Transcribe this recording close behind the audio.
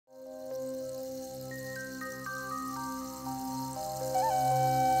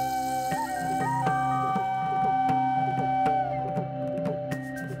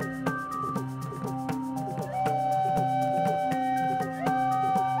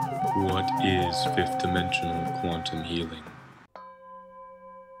What is fifth dimensional quantum healing?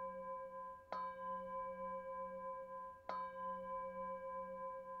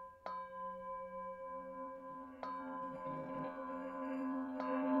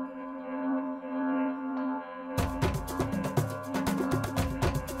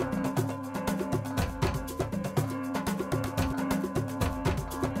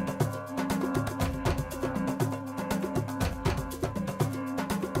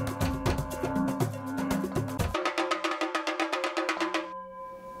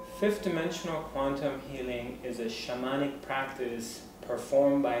 Fifth dimensional quantum healing is a shamanic practice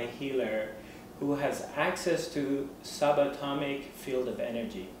performed by a healer who has access to subatomic field of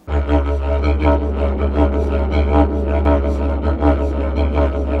energy.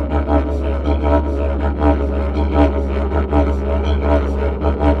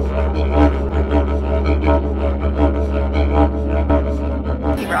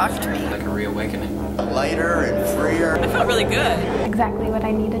 He rocked me. Like a reawakening. Lighter and freer. I felt really good. Exactly what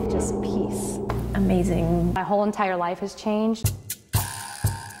I needed, just peace. Amazing. My whole entire life has changed.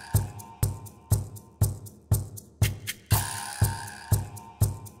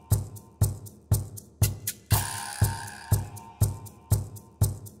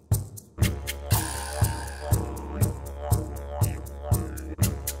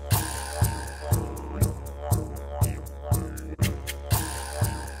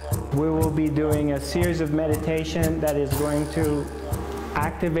 We will be doing a series of meditation that is going to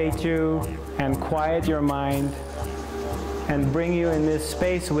activate you and quiet your mind and bring you in this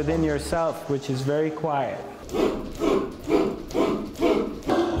space within yourself, which is very quiet.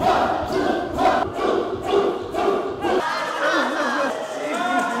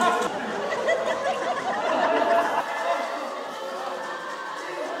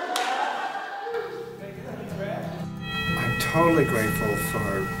 I'm totally grateful for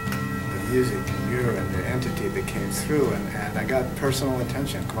the music and you and the entity that came through, and I got personal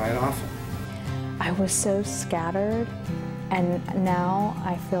attention quite often. I was so scattered, and now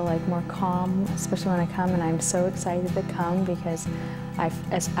I feel like more calm, especially when I come, and I'm so excited to come because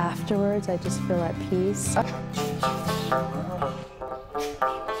as afterwards I just feel at peace.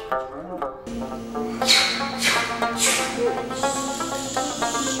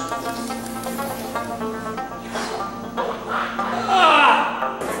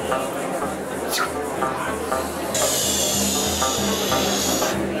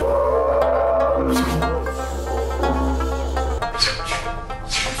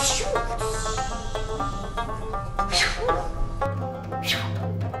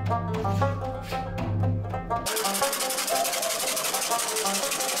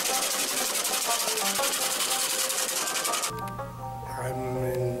 I'm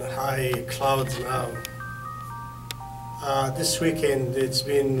in high clouds now. This weekend, it's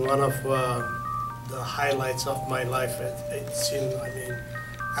been one of the highlights of my life.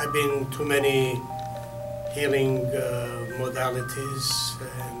 I've been to many healing modalities,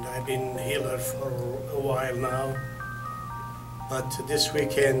 and I've been healer for a while now. But this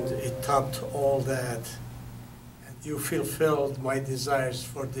weekend, it topped all that. And you fulfilled my desires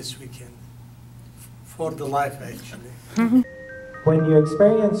for this weekend, for the life actually. When you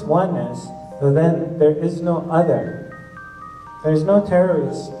experience oneness, then there is no other. There's no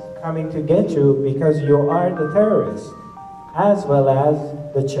terrorist coming to get you because you are the terrorist, as well as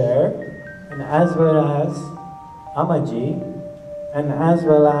the chair, and as well as Amaji, and as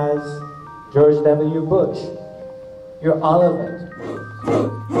well as George W. Bush. You're all of it.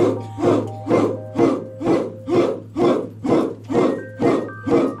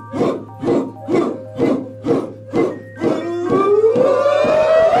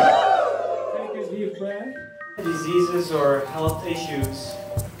 Diseases or health issues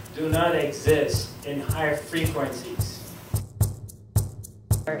do not exist in higher frequencies.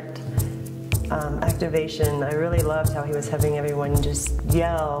 Activation, I really loved how he was having everyone just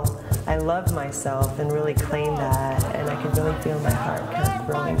yell, I love myself, and really claim that, and I could really feel my heart kind of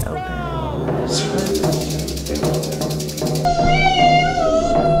growing open.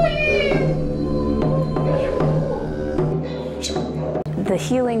 The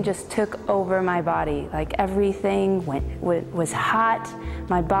healing just took over my body. Like everything was hot.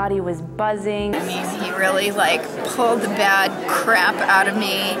 My body was buzzing. I mean, he really pulled the bad crap out of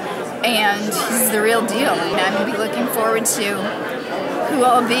me, and he's the real deal. I'm going to be looking forward to who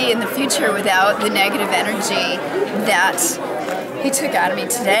I'll be in the future without the negative energy that he took out of me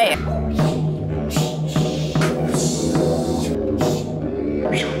today.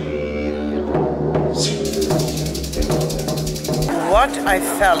 What I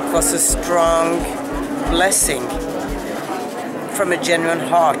felt was a strong blessing from a genuine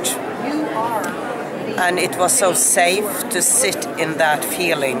heart. And it was so safe to sit in that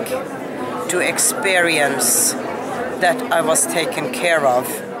feeling, to experience that I was taken care of.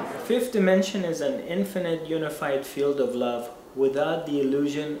 Fifth dimension is an infinite unified field of love without the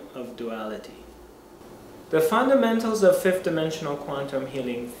illusion of duality. The fundamentals of fifth dimensional quantum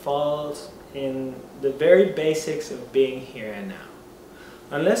healing falls in the very basics of being here and now.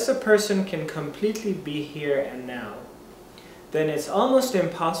 Unless a person can completely be here and now, then it's almost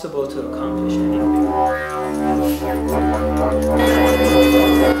impossible to accomplish anything.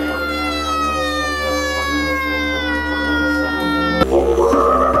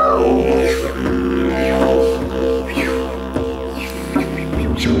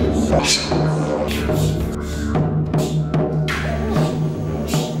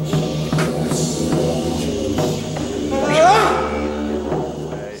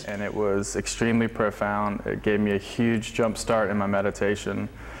 And it was extremely profound. It gave me a huge jump start in my meditation.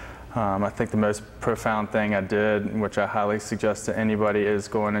 I think the most profound thing I did, which I highly suggest to anybody, is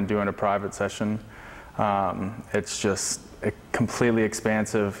going and doing a private session. It's just completely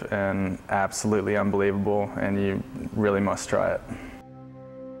expansive and absolutely unbelievable, and you really must try it.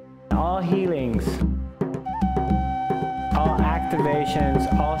 All healings, all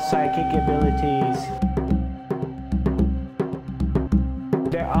activations, all psychic abilities,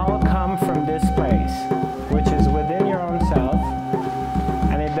 they all come from this place, which is within your own self,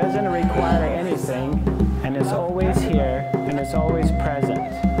 and it doesn't require anything, and it's always here, and it's always present.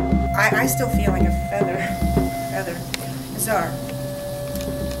 I still feel like a feather. Zar,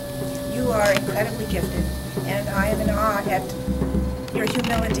 you are incredibly gifted, and I am in awe at your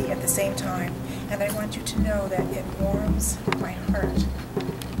humility at the same time, and I want you to know that it warms my heart.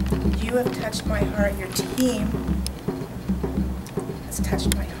 You have touched my heart, your team has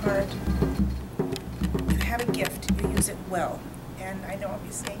touched my heart. You have a gift, you use it well, and I know I'll be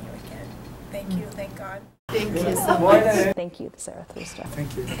seeing you again. Thank you, thank God. Thank you so much. Thank you, Zarathustra.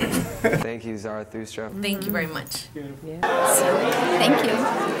 Thank you. Thank you, Zarathustra. Thank you very much. Yeah. Thank you.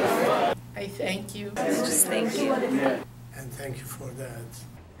 I thank you. Just thank you. And thank you for that.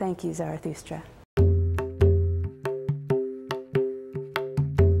 Thank you, Zarathustra.